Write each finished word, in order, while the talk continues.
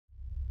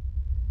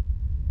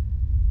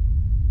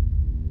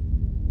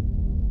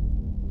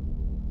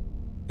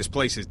This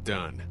place is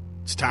done.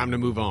 It's time to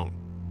move on.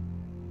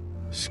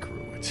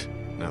 Screw it.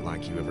 Not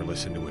like you ever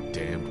listen to a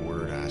damned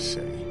word I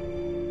say.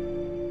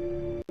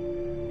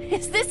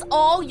 Is this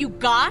all you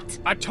got?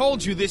 I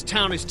told you this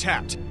town is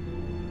tapped.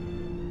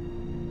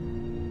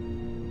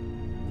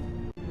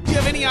 Do you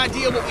have any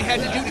idea what we had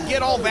to do to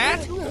get all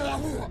that?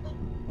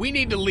 We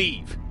need to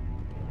leave.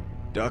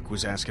 Duck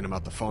was asking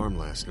about the farm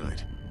last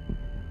night.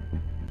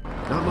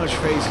 Not much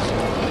phases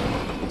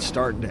yet. It's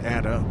starting to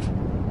add up.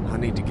 I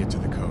need to get to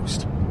the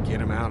coast. Get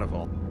him out of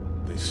all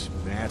this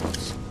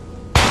madness.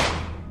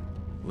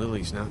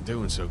 Lily's not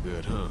doing so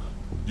good, huh?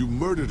 You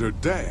murdered her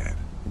dad.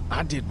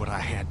 I did what I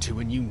had to,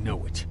 and you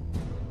know it.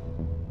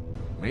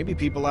 Maybe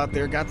people out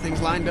there got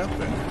things lined up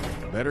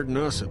better. Better than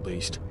us, at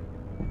least.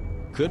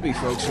 Could be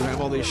folks who have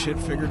all this shit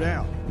figured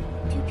out.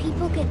 Do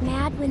people get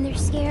mad when they're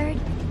scared?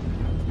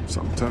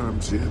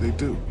 Sometimes, yeah, they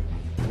do.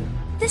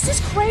 This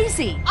is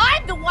crazy.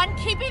 I'm the one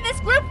keeping this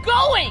group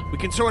going. We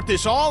can sort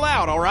this all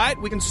out, all right?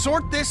 We can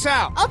sort this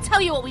out. I'll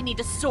tell you what we need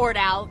to sort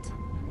out.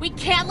 We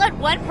can't let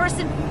one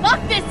person fuck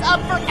this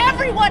up for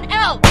everyone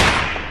else.